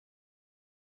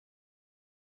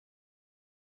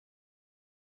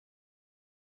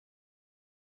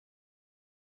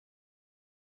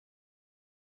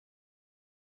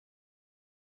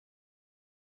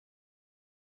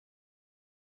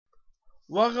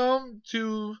Welcome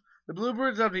to the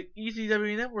Bloopers of the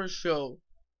ECW Network show.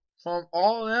 From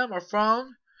all of them are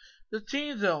from the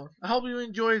Teen Zone. I hope you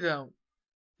enjoy them.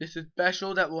 This is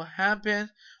special that will happen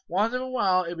once in a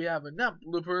while if we have enough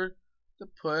bloopers to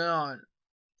put it on.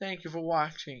 Thank you for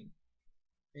watching.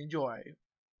 Enjoy.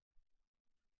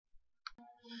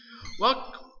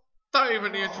 Well, sorry for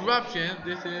the interruption.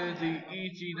 This is the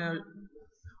ECW.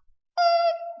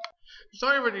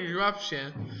 Sorry for the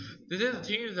interruption. This is the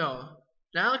Teen Zone.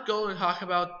 Now let's go and talk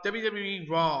about WWE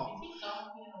Raw.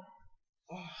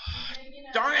 Oh,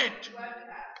 darn it!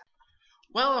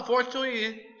 Well,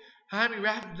 unfortunately, I have to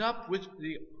wrap it up with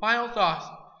the final thoughts.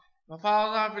 My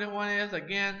final thought for this one is,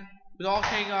 again, with all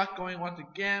chaos going once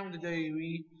again with the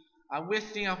WWE, I wish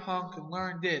CM Punk could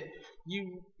learn this.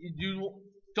 You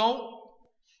don't.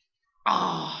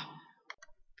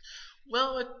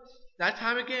 Well, it's that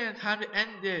time again. Time to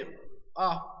end it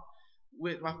off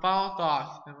with my final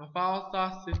thoughts. And my final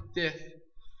thoughts is this.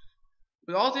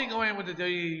 With all things going with the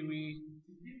WWE,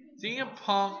 CM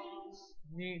Punk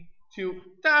needs to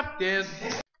stop this.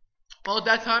 Well,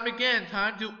 that time again.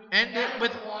 Time to end it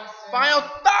with final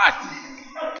thoughts.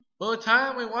 Well,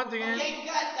 time we once again end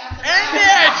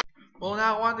it. Well,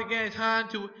 now once again, time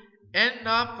to end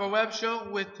up for Webshow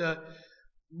with the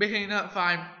making up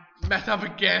fine mess up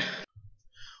again.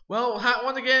 Well,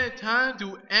 once again, time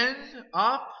to end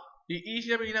up the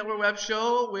ECW Network Web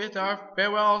Show with our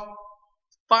farewell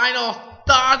final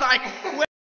thoughts. I quit.